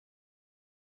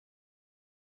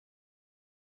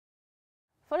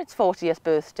For its 40th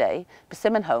birthday,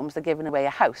 Persimmon Homes are giving away a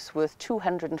house worth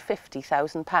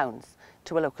 £250,000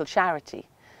 to a local charity.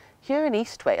 Here in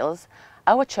East Wales,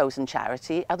 our chosen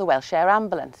charity are the Welsh Air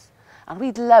Ambulance, and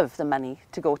we'd love the money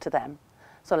to go to them.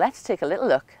 So let's take a little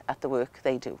look at the work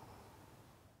they do.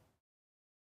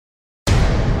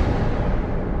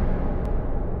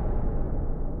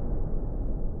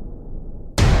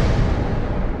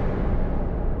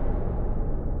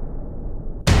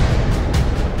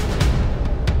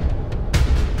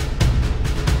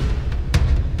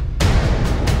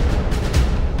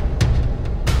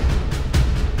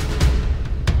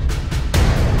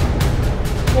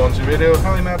 Radio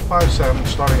Harley 57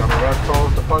 starting on a red call,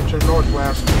 departure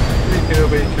northwest, 3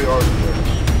 kb 2 hours and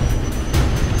minutes.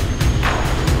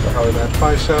 The Harley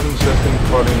 57 is lifting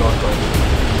 40 northwest.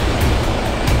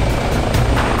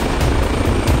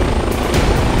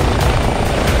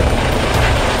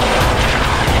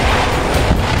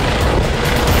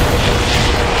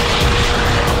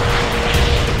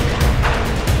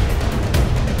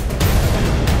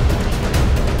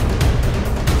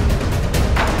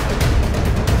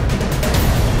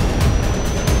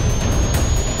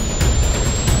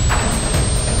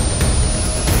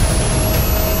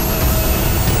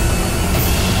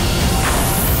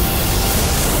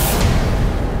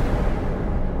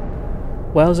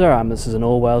 Wales Air Ambulance is an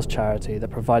all-Wales charity that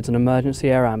provides an emergency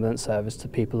air ambulance service to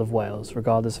people of Wales,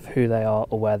 regardless of who they are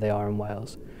or where they are in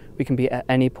Wales. We can be at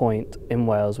any point in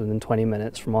Wales within 20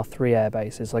 minutes from our 3 air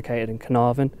bases located in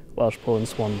Carnarvon, Welshpool and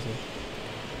Swansea.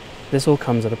 This all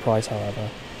comes at a price, however.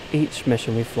 Each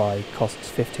mission we fly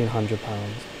costs £1,500.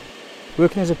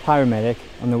 Working as a paramedic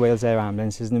on the Wales Air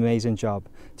Ambulance is an amazing job.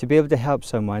 To be able to help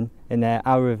someone in their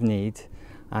hour of need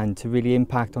and to really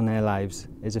impact on their lives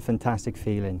is a fantastic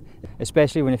feeling,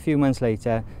 especially when a few months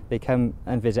later they come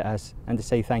and visit us and to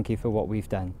say thank you for what we've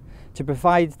done. To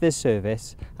provide this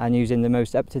service and using the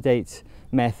most up-to-date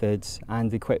methods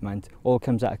and equipment all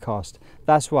comes at a cost.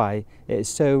 That's why it is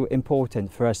so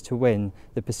important for us to win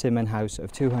the Persimmon House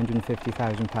of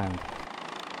 £250,000.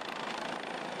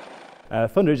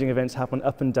 Fundraising events happen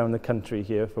up and down the country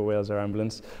here for Wales Air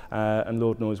Ambulance, and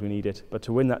Lord knows we need it. But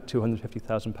to win that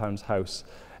 £250,000 house,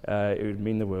 it would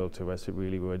mean the world to us, it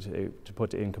really would. To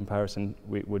put it in comparison,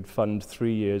 we would fund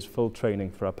 3 years full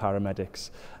training for our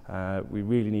paramedics. We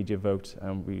really need your vote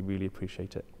and we really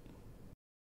appreciate it.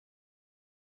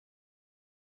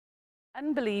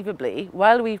 Unbelievably,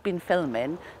 while we've been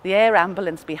filming, the air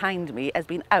ambulance behind me has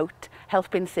been out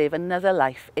helping save another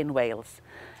life in Wales.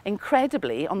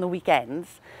 Incredibly, on the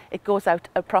weekends, it goes out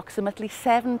approximately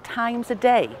 7 times a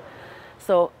day.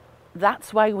 So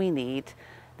that's why we need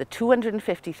the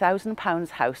 £250,000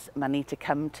 house money to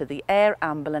come to the air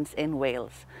ambulance in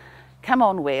Wales. Come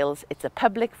on Wales, it's a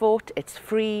public vote, it's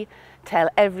free. Tell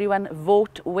everyone,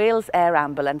 vote Wales Air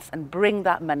Ambulance and bring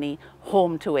that money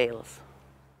home to Wales.